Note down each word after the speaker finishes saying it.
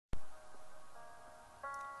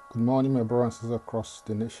Good morning, my brothers and sisters across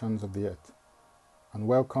the nations of the earth, and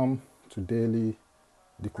welcome to Daily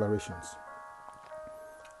Declarations.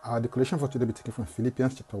 Our declaration for today will be taken from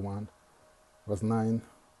Philippians chapter 1, verse 9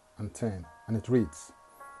 and 10, and it reads,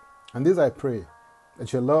 "And this I pray,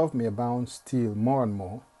 that your love may abound still more and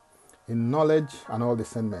more in knowledge and all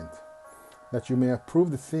discernment, that you may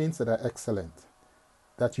approve the things that are excellent,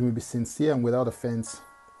 that you may be sincere and without offense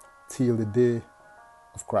till the day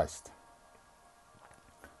of Christ."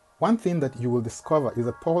 One thing that you will discover is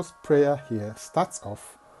that Paul's prayer here starts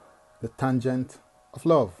off the tangent of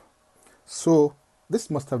love. So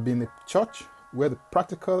this must have been a church where the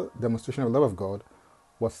practical demonstration of the love of God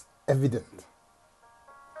was evident.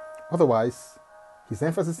 Otherwise, his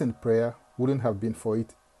emphasis in prayer wouldn't have been for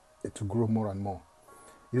it to grow more and more.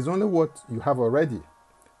 It is only what you have already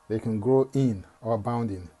that you can grow in or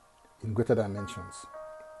abound in greater dimensions.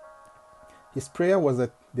 His prayer was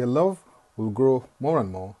that their love will grow more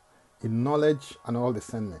and more in knowledge and all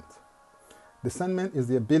discernment. Discernment is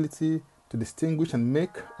the ability to distinguish and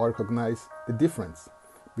make or recognize the difference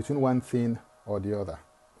between one thing or the other.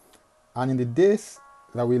 And in the days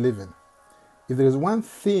that we live in, if there is one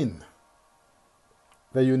thing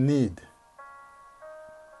that you need,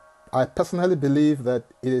 I personally believe that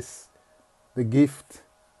it is the gift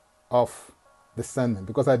of discernment,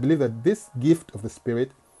 because I believe that this gift of the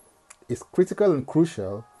Spirit is critical and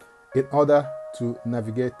crucial in order to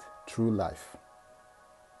navigate through life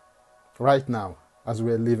right now as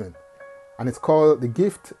we're living. And it's called the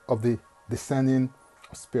gift of the discerning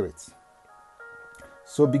of spirits.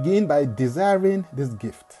 So begin by desiring this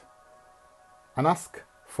gift and ask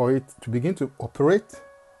for it to begin to operate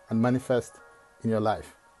and manifest in your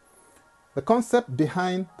life. The concept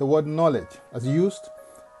behind the word knowledge, as used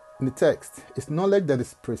in the text, is knowledge that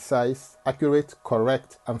is precise, accurate,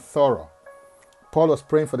 correct, and thorough. Paul was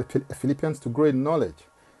praying for the Philippians to grow in knowledge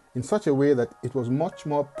in such a way that it was much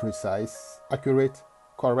more precise, accurate,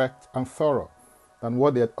 correct, and thorough than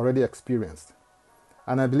what they had already experienced.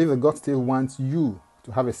 And I believe that God still wants you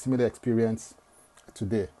to have a similar experience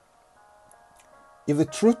today. If the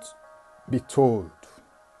truth be told,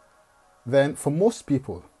 then for most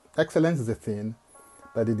people, excellence is a thing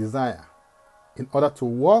that they desire. In order to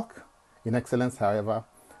walk in excellence, however,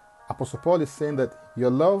 Apostle Paul is saying that your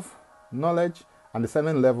love, knowledge, and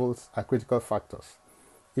discernment levels are critical factors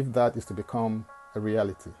if that is to become a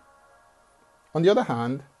reality. On the other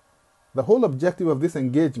hand, the whole objective of this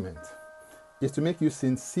engagement is to make you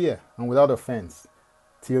sincere and without offense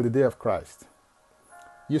till the day of Christ.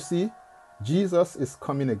 You see, Jesus is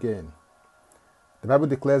coming again. The Bible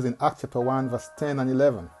declares in Acts chapter 1, verse 10 and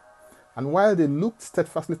 11, "And while they looked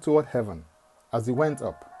steadfastly toward heaven as he went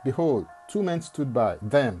up, behold, two men stood by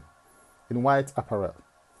them in white apparel,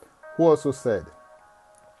 who also said,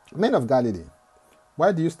 Men of Galilee,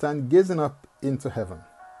 why do you stand gazing up into heaven?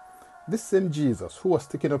 This same Jesus who was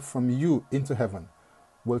taken up from you into heaven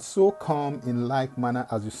will so come in like manner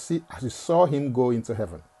as you saw him go into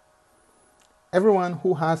heaven. Everyone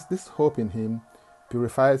who has this hope in him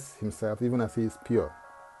purifies himself even as he is pure."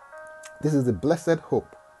 This is a blessed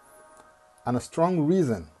hope and a strong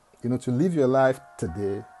reason, to live your life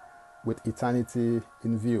today with eternity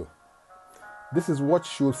in view. This is what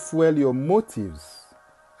should fuel your motives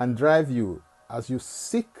and drive you as you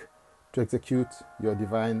seek to execute your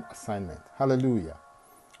divine assignment. Hallelujah.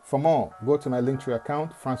 For more, go to my Linktree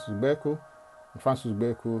account, Francis Beku, and Francis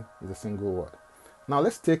Beku is a single word. Now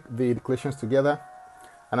let's take the declarations together,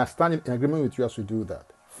 and I stand in agreement with you as we do that.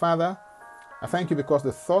 Father, I thank you because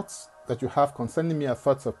the thoughts that you have concerning me are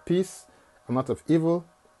thoughts of peace and not of evil,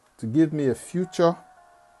 to give me a future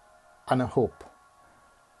and a hope.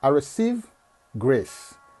 I receive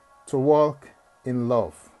grace to walk in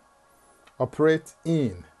love, operate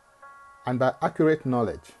in and by accurate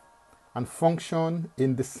knowledge, and function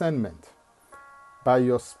in discernment by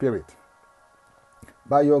your Spirit.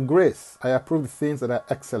 By your grace, I approve the things that are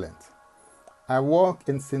excellent. I walk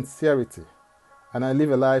in sincerity, and I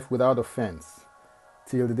live a life without offense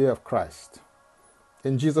till the day of Christ.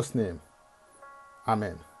 In Jesus' name,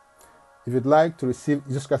 Amen. If you'd like to receive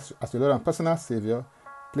Jesus Christ as your Lord and personal Savior,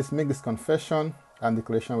 please make this confession and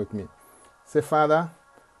declaration with me. Say, Father,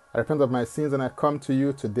 I repent of my sins and I come to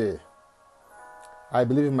you today. I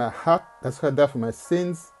believe in my heart that God died for my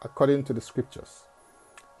sins according to the scriptures.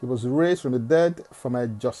 He was raised from the dead for my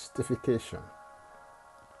justification.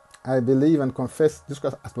 I believe and confess Jesus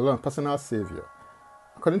Christ as my Lord and personal Savior.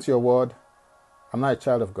 According to your word, I'm now a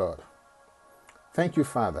child of God. Thank you,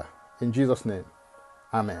 Father. In Jesus' name,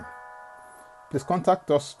 Amen. Please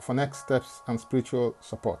contact us for next steps and spiritual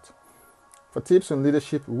support. For tips on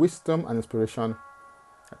leadership, wisdom, and inspiration,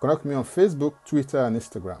 Connect me on Facebook, Twitter, and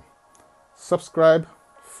Instagram. Subscribe,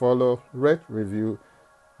 follow, rate, review,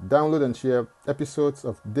 download and share episodes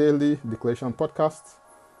of Daily Declaration Podcasts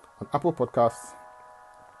on Apple Podcasts,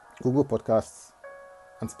 Google Podcasts,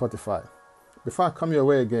 and Spotify. Before I come your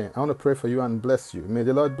way again, I want to pray for you and bless you. May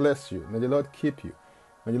the Lord bless you. May the Lord keep you.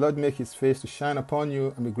 May the Lord make his face to shine upon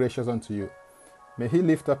you and be gracious unto you. May he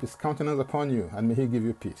lift up his countenance upon you and may he give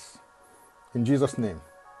you peace. In Jesus' name,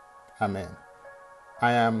 amen.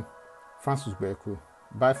 I am Francis Beku.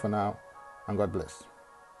 Bye for now and God bless.